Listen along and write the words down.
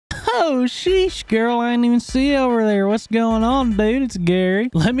Oh, sheesh, girl. I didn't even see you over there. What's going on, dude? It's Gary.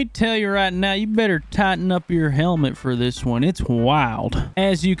 Let me tell you right now, you better tighten up your helmet for this one. It's wild.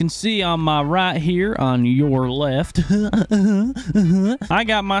 As you can see on my right here, on your left, I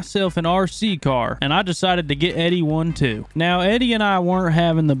got myself an RC car, and I decided to get Eddie one too. Now, Eddie and I weren't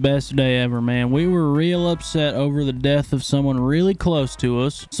having the best day ever, man. We were real upset over the death of someone really close to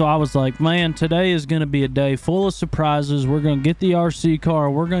us. So I was like, man, today is going to be a day full of surprises. We're going to get the RC car.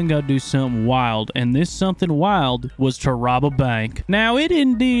 We're going to go do something wild. And this something wild was to rob a bank. Now, it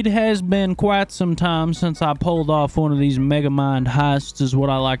indeed has been quite some time since I pulled off one of these mega mind heists, is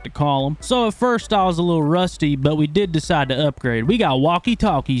what I like to call them. So at first I was a little rusty, but we did decide to upgrade. We got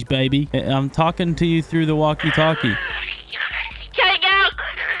walkie-talkies, baby. I'm talking to you through the walkie-talkie.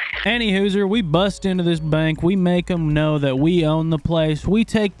 Anywhooser, we bust into this bank. We make them know that we own the place. We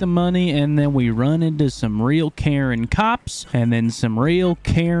take the money, and then we run into some real Karen cops and then some real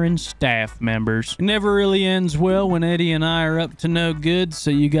Karen staff members. It never really ends well when Eddie and I are up to no good, so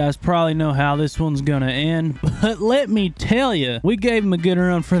you guys probably know how this one's gonna end. But let me tell you, we gave them a good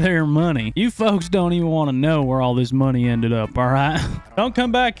run for their money. You folks don't even want to know where all this money ended up, all right? Don't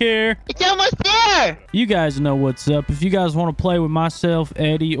come back here. It's almost there. You guys know what's up. If you guys want to play with myself,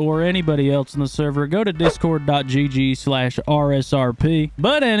 Eddie, or anybody else in the server, go to discord.gg/RSRP.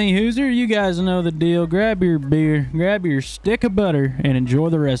 But anywhooser, you guys know the deal. Grab your beer, grab your stick of butter, and enjoy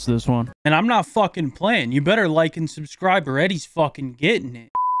the rest of this one. And I'm not fucking playing. You better like and subscribe or Eddie's fucking getting it.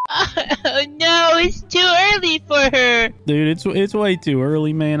 Oh no, it's too early for her. Dude, it's way too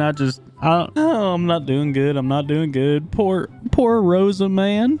early, man. I'm not doing good. I'm not doing good. Poor Rosa,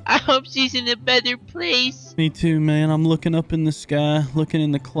 man. I hope she's in a better place. Me too, man. I'm looking up in the sky, looking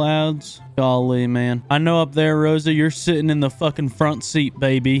in the clouds. Golly, man. I know up there, Rosa, you're sitting in the fucking front seat,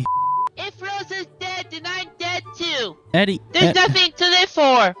 baby. If Rosa's dead, then I'm dead too. Eddie. There's nothing to live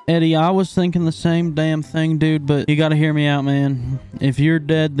for. Eddie, I was thinking the same damn thing, dude, but you gotta hear me out, man. If you're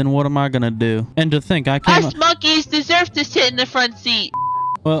dead, then what am I gonna do? And to think, I can't... Us monkeys deserve to sit in the front seat.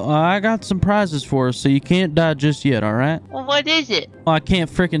 Well, I got some prizes for us, so you can't die just yet, all right? Well, what is it? Well, I can't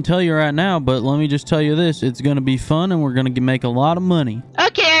freaking tell you right now, but let me just tell you this. It's going to be fun, and we're going to make a lot of money.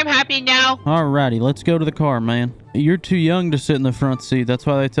 Okay, I'm happy now. Alrighty, let's go to the car, man. You're too young to sit in the front seat. That's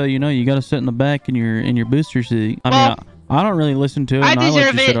why they tell you, no, you got to sit in the back in your booster seat. I mean, I don't really listen to it. I and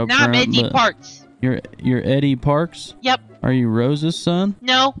deserve let you sit up it. Now I'm front, Eddie Parks. You're Eddie Parks? Yep. Are you Rosa's son?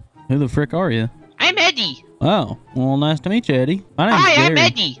 No. Who the frick are you? I'm Eddie. Oh, well, nice to meet you, Eddie. My name's Gary. I'm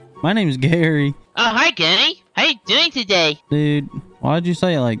Eddie. My name's Gary. Oh, hi, Gary. How you doing today? Dude, why'd you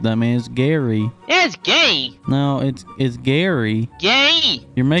say it like that, man? It's Gary. Yeah, it's Gary. No, it's Gary. Gary.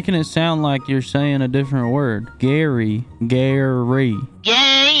 You're making it sound like you're saying a different word. Gary. Gary.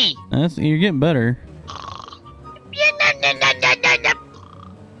 Gary. You're getting better.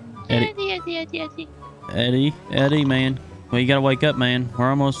 Eddie, man. Well, you gotta wake up, man. We're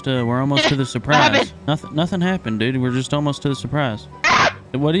almost to the surprise. Nothing happened, dude. We're just almost to the surprise.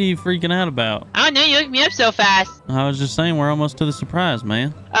 What are you freaking out about? I don't know. You woke me up so fast. I was just saying we're almost to the surprise,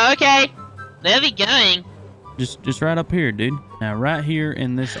 man. Okay. Where are we going? Just right up here, dude. Now, right here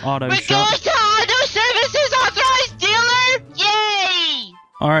in this auto We're shop. going to Auto Services Authorized Dealer. Yay!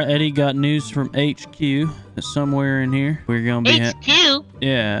 All right, Eddie, got news from HQ. Somewhere in here. We're gonna be HQ?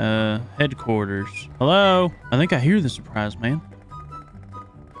 Yeah, headquarters. Hello? I think I hear the surprise, man.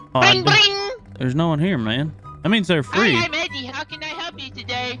 Oh, Bling, bling! There's no one here, man. That means they're free. Hi, I'm Eddie. How can I help you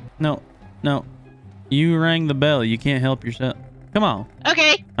today? No. You rang the bell. You can't help yourself. Come on.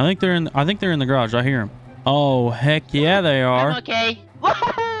 Okay. I think they're in the garage. I hear them. Oh, heck yeah, they are. I'm okay.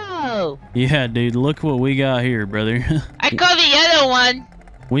 Whoa! Yeah, dude. Look what we got here, brother. I call the other one.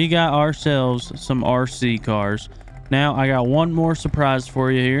 We got ourselves some RC cars. Now, I got one more surprise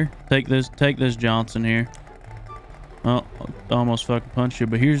for you here. Take this Johnson here. Oh, I almost fucking punched you,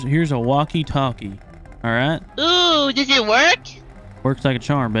 but here's a walkie-talkie. All right? Ooh, does it work? Works like a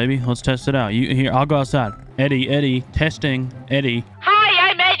charm, baby. Let's test it out. Here, I'll go outside. Eddie, testing. Eddie.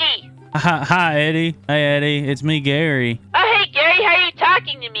 Hi, I'm Eddie. Hi, Eddie. Hey, Eddie. It's me, Gary. Oh, hey, Gary. How are you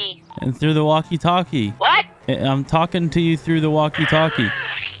talking to me? And through the walkie-talkie. What? I'm talking to you through the walkie-talkie.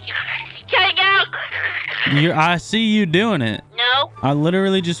 Cutting out. I see you doing it. No. I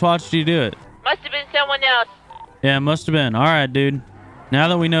literally just watched you do it. Must have been someone else. Yeah, it must have been. All right, dude. Now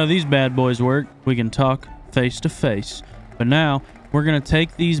that we know these bad boys work, we can talk face to face. But now, we're going to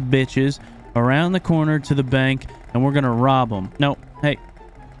take these bitches around the corner to the bank, and we're going to rob them. No, hey.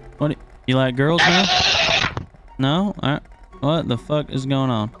 What? You like girls now? No? All right. What the fuck is going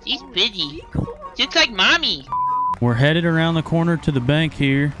on? She's pretty. She looks like mommy. We're headed around the corner to the bank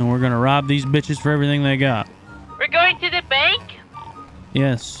here, and we're going to rob these bitches for everything they got. We're going to the bank?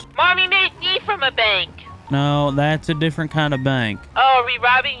 Yes. Mommy made me from a bank. No, that's a different kind of bank. Oh, are we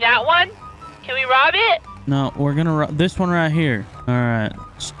robbing that one? Can we rob it? No, we're gonna this one right here. All right,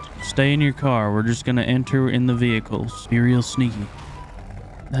 stay in your car. We're just gonna enter in the vehicles. Be real sneaky.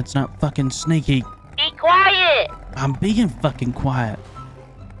 That's not fucking sneaky. Be quiet. I'm being fucking quiet.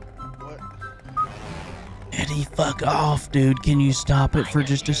 What? Eddie, fuck off, dude. Can you stop it for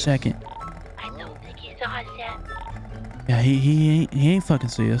just a second? I don't think he saw us yet. Yeah, he ain't fucking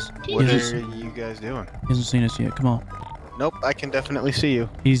see us. He What hasn't, are you guys doing? he hasn't seen us yet. Come on. Nope, I can definitely see you.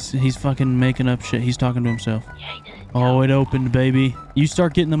 He's fucking making up shit. He's talking to himself. Yeah, he doesn't. Oh, it opened, baby. You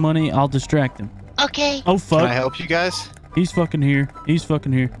start getting the money, I'll distract him. Okay. Oh, Can I fuck. help you guys? He's fucking here. He's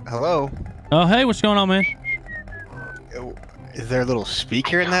fucking here. Hello? Oh, hey, what's going on, man? Is there a little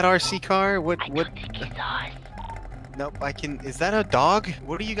speaker in that RC car? I don't think he saw us. Nope, I can. Is that a dog?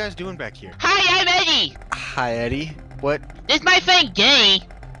 What are you guys doing back here? Hi, I'm Eddie. Hi, Eddie. What? This is my friend Gay.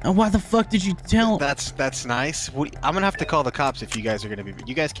 Why the fuck did you tell him? That's nice. I'm gonna have to call the cops if you guys are gonna be.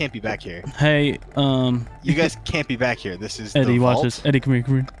 You guys can't be back here. Hey, You guys can't be back here. This is Eddie, the watch vault. this. Eddie, come here,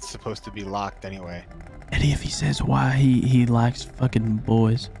 come here. It's supposed to be locked anyway. Eddie, if he says why he likes fucking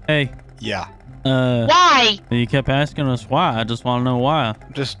boys. Hey, Yeah. Why? you kept asking us why. I just want to know why.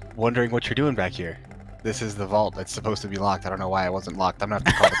 I'm just wondering what you're doing back here. This is the vault. It's supposed to be locked. I don't know why it wasn't locked. I'm gonna have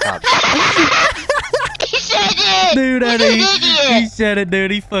to call the cops. He said it. Dude, He's Eddie, an he idiot. said it,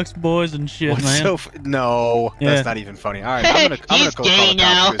 dude. He fucks boys and shit, What's man. No, Yeah. that's not even funny. All right, I'm gonna He's go gay call the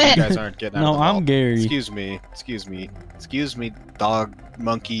now. cops because you guys aren't getting out No, of the I'm vault. Gary. Excuse me, dog,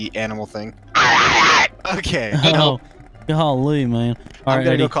 monkey, animal thing. Okay. Oh, golly, man. All I'm right,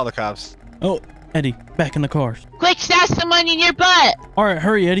 gonna Eddie. go call the cops. Oh, Eddie, back in the cars. Quick, stash some money in your butt. All right,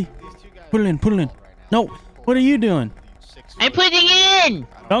 hurry, Eddie. Put it in, put it in. No, what are you doing? I'm putting it in.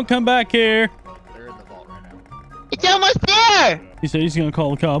 Don't come back here. They're in the vault right now. It's almost there. He said he's gonna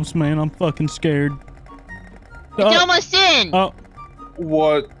call the cops, man. I'm fucking scared. It's almost in. Oh,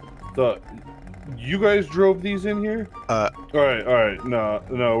 What the? You guys drove these in here? Uh. All right. No,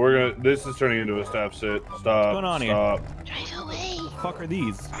 we're gonna. This is turning into a staff sit. Stop. going on here? Stop. Drive away. Fuck are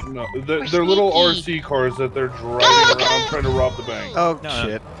these? No, We're they're little sneaky. RC cars that they're driving Go, go. around trying to rob the bank. Oh No,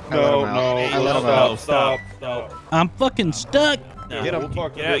 shit. No, I let him out. stop. I'm fucking stuck. No. Get him. We'll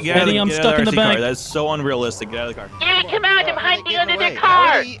talk Get out, to get out of Eddie, the, I'm get out stuck of in the RC back. car. That's so unrealistic. Get out of the car. Gary, come out. I'm hiding Get under away. the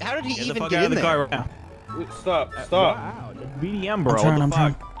car. How did he Get the even fuck get out of in the there? car right now. Stop. Wow, that's BDM, bro. I'm What the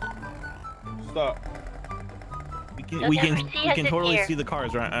trying. fuck? Stop. We Don't can ever see us in totally here. see the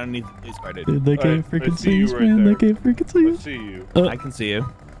cars right underneath the police car, dude. Dude, they can't Alright, I freaking see see you us, right man. They there. can't freaking see I us. see you. I can see you.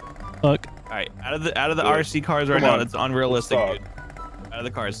 Fuck. All right, out of the Yeah. RC cars right Come now. on. That's unrealistic, Stop. dude. Out of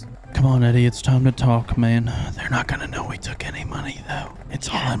the cars. Come on, Eddie. It's time to talk, man. They're not gonna know we took any money, though. It's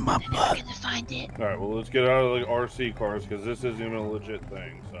all in my They're butt. gonna find it. All right. Well, let's get out of the RC cars because this isn't even a legit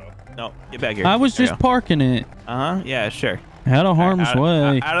thing. So. No, get back here. I was There just parking it. Uh huh. Yeah, sure. Out of harm's out,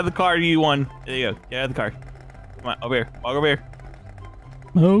 way. Out of the car, you won. There you go. Get out of the car. Come on, over here. Walk over here.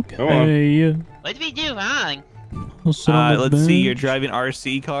 Okay. What did we do wrong? I'll sit on the Let's see. You're bench. driving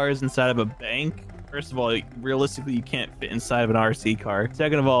RC cars inside of a bank. First of all, realistically, you can't fit inside of an RC car.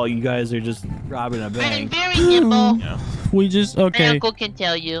 Second of all, you guys are just robbing a I'm bank. very nimble. You know? We just My okay. uncle can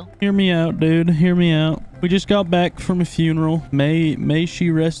tell you. Hear me out, dude. Hear me out. We just got back from a funeral. May she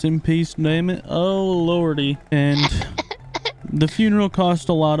rest in peace, damn it. Oh lordy. And the funeral cost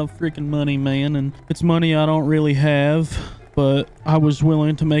a lot of freaking money, man, and it's money I don't really have. But I was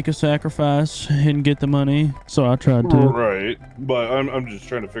willing to make a sacrifice and get the money, so I tried to. Right, but I'm just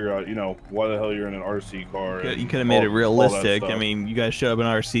trying to figure out, why the hell you're in an RC car. You and could have made it all that realistic. I stuff. mean, you guys showed up in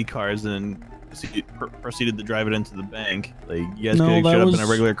RC cars and proceeded to drive it into the bank. Like, you guys No, could have that showed up was- in a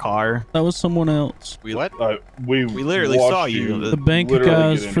regular car. That was someone else. What? We literally watched saw you. The bank literally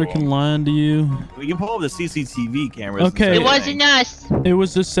guy's get into freaking them. lying to you. We can pull up the CCTV cameras. and Okay. see It It everything. wasn't us. It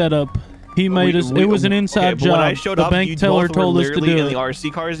was a setup. He made us. It was an inside okay, but when I job. showed The up, bank you teller both were told us to literally do in the it.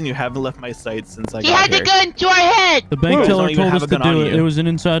 RC cars, and you haven't left my sight since I He got had here. the gun to our head. The bank Whoa. teller Don't even told have us a to gun on do it. you. It was an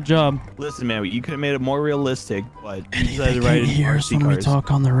inside job. Listen, man, you could have made it more realistic, but Eddie, you they guys ride can't in hear us RC when we cars.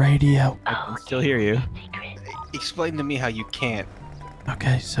 talk on the radio. I can still hear you. Secret. Explain to me how you can't.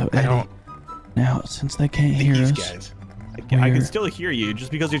 Okay, so I Eddie, don't. now since they can't hear These us, guys. I We're- can still hear you.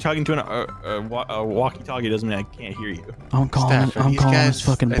 Just because you're talking to a walkie-talkie doesn't mean I can't hear you. I'm calling. Staff, are I'm these calling guys, this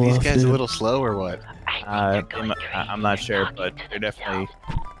fucking are these bluff, guys dude. a little slow or what? I think they're going I'm not sure, but they're definitely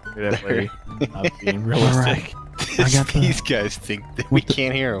not being All realistic. I got the- These guys think that we What the-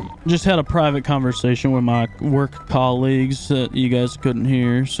 can't hear them. Just had a private conversation with my work colleagues that you guys couldn't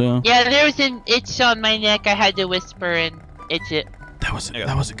hear. So Yeah, there was an itch on my neck. I had to whisper and itch it. That was Okay.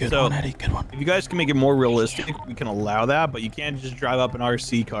 that was a good So- one, Eddie. Good one. If you guys can make it more realistic, we can allow that, but you can't just drive up in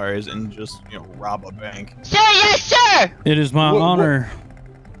RC cars and just, rob a bank. Sir, yes, sir! It is my What- honor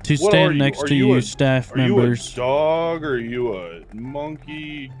to what are stand you? next Are to you you, a- staff Are you a members. dog? Are you a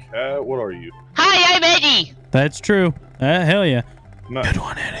monkey? Cat? What are you? Hi, I'm Eddy. That's true. Hell yeah. Not, Good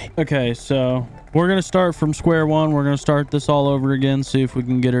one, Eddie. Okay, so we're gonna start from square one. We're gonna start this all over again. See if we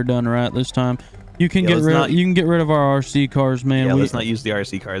can get her done right this time. You can Yeah, you can get rid of our RC cars, man. Yeah, We- let's not use the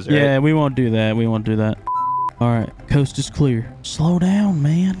RC cars, right? Yeah, we won't do that. We won't do that. All right, coast is clear. Slow down,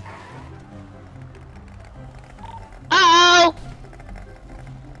 man. Uh-oh.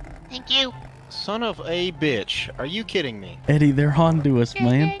 Thank you. Son of a bitch. Are you kidding me? Eddie, they're on to us,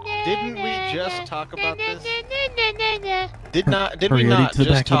 man. Didn't we just talk about this? Did Hurry, we Eddie, not to the just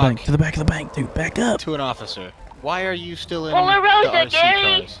back of the talk bank. To the back of the bank, dude. Back up. to an officer? Why are you still in Polar the Rosa, RC Gary.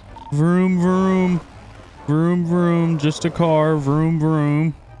 cars? Vroom, vroom. Vroom, vroom. Just a car. Vroom,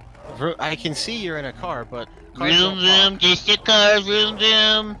 vroom. I can see you're in a car, but cars Vroom, don't vroom, talk. just a car, vroom,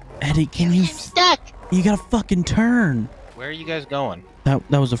 vroom. Eddie, can you... I'm stuck. You gotta fucking turn. Where are you guys going? That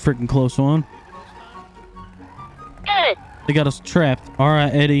was a freaking close one. Good. They got us trapped. All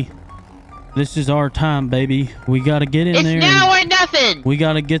right, Eddie. This is our time, baby. We gotta get in It's there. now or nothing. We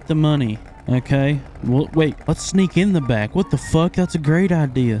gotta get the money. Okay? Well, wait. Let's sneak in the back. What the fuck? That's a great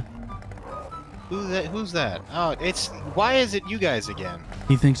idea. Who's that? Oh, it's. Why is it you guys again?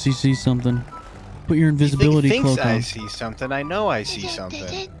 He thinks he sees something. Put your He invisibility thinks cloak I on. see something. I know I see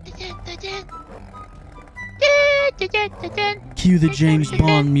something. Cue the James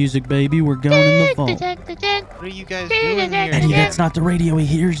Bond music, baby. We're going in the vault. What are you guys doing here? Eddie, that's not the radio. He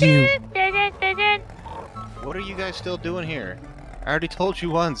hears you. What are you guys still doing here? I already told you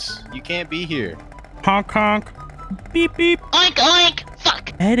once. You can't be here. Honk, honk. Beep, beep. Oink, oink.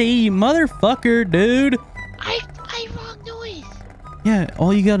 Fuck. Eddie, you motherfucker, dude. I wrong noise. Yeah,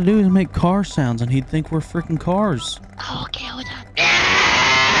 all you gotta do is make car sounds and he'd think we're freaking cars. Oh, okay, hold on.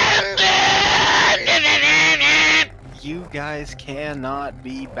 You guys cannot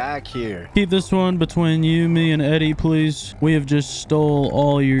be back here. Keep this one between you, me, and Eddie, please. We have just stole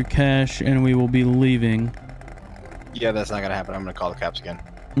all your cash and we will be leaving. Yeah, that's not gonna happen. I'm gonna call the cops again.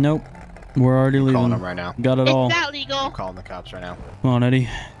 Nope. We're already I'm calling leaving. them right now. Got it all. It's not I'm legal. calling the cops right now. Come on, Eddie.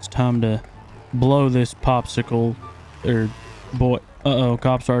 It's time to blow this popsicle. Or, boy. Uh-oh,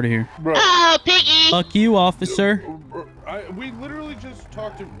 cops already here. bro. Oh, piggy. Fuck you, officer. We literally just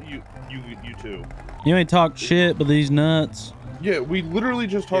talked to you two. You ain't talked shit, but these nuts. Yeah, we literally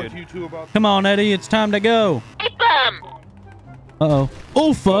just talked Dude. to you two about. Come on, Eddie. It's time to go. Hey, bum. Uh-oh.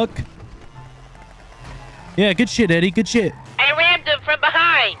 Oh, fuck. Yeah, good shit, Eddie. Good shit. I rammed him from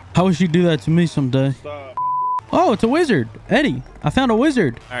behind. I wish you'd do that to me someday. Stop. Oh, it's a wizard. Eddie, I found a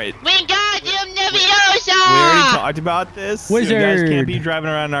wizard. All right. We got him, We already Neviosa. talked about this. Wizard. You guys can't be driving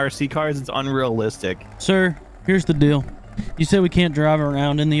around in RC cars. It's unrealistic. Sir, here's the deal. You said we can't drive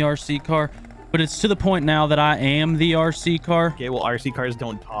around in the RC car, but it's to the point now that I am the RC car. Okay, well, RC cars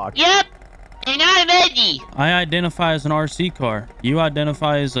don't talk. Yep. And I'm Eddy. I identify as an RC car. You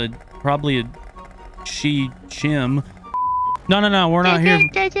identify as probably a chim. No, we're not here.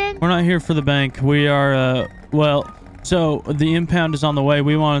 We're not here for the bank. We are, well, so the impound is on the way.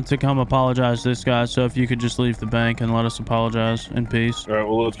 We wanted to come apologize to this guy, so if you could just leave the bank and let us apologize in peace. All right,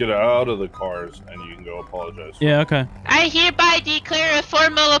 well, let's get out of the cars and you can go apologize. Yeah, okay. I hereby declare a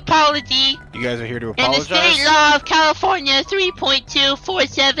formal apology You guys are here to in the apologize? state law of California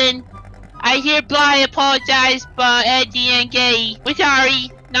 3.247. I hereby apologize by Eddy and Gay. We're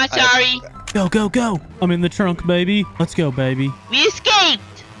sorry. Not sorry. Go, go, go. I'm in the trunk, baby. Let's go, baby. We escaped.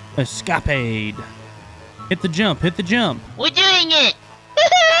 Escapade. Hit the jump. Hit the jump. We're doing it.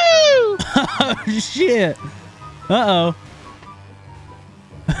 Woohoo! Oh, shit. Uh-oh.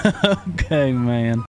 Okay, man.